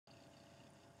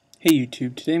Hey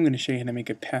YouTube, today I'm going to show you how to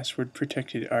make a password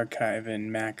protected archive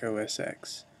in Mac OS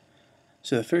X.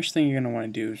 So the first thing you're going to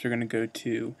want to do is we're going to go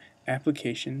to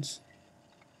Applications,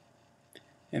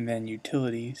 and then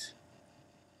Utilities,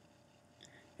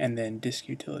 and then Disk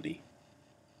Utility.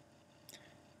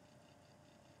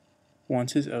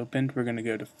 Once it's opened, we're going to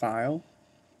go to File,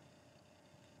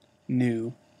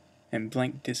 New, and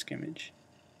Blank Disk Image.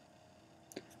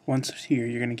 Once it's here,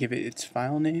 you're going to give it its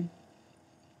file name,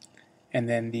 and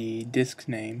then the disk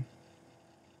name.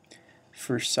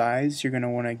 For size, you're going to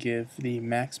want to give the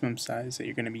maximum size that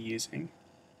you're going to be using.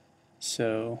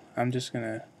 So I'm just going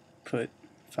to put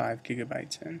 5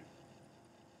 gigabytes in.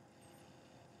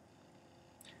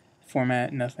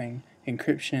 Format, nothing.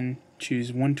 Encryption,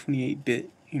 choose 128-bit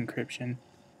encryption.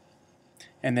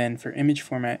 And then for image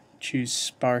format, choose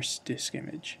sparse disk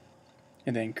image.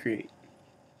 And then create.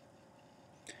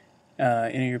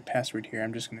 Enter your password here.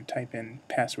 I'm just going to type in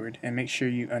password and make sure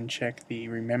you uncheck the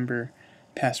remember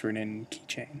password in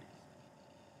keychain.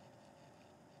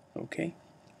 Okay.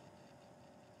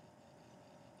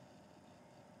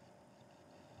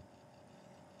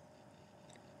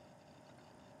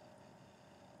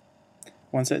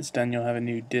 Once that's done, you'll have a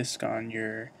new disk on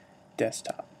your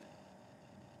desktop.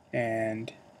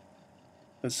 And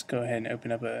let's go ahead and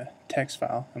open up a text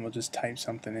file, and we'll just type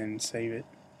something in and save it.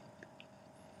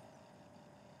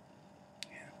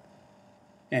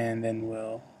 And then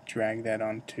we'll drag that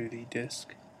onto the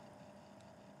disk.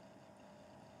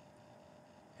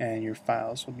 And your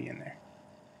files will be in there.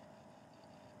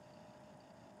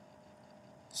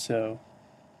 So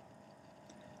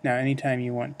now anytime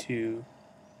you want to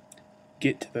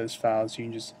get to those files, you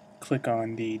can just click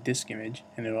on the disk image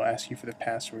and it'll ask you for the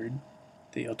password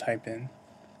that you'll type in,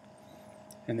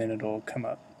 and then it'll come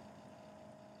up.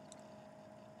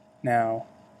 Now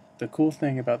the cool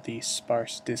thing about the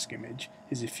sparse disk image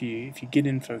is if you get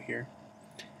info here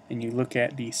and you look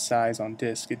at the size on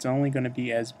disk, it's only going to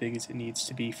be as big as it needs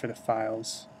to be for the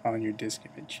files on your disk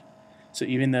image. So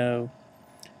even though,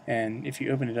 and if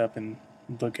you open it up and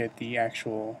look at the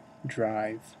actual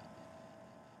drive,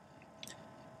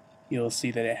 you'll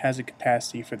see that it has a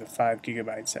capacity for the 5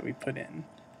 gigabytes that we put in.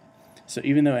 So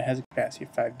even though it has a capacity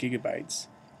of 5 gigabytes,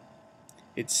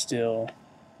 it still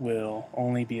will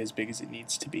only be as big as it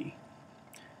needs to be.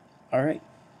 Alright,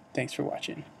 thanks for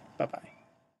watching. Bye-bye.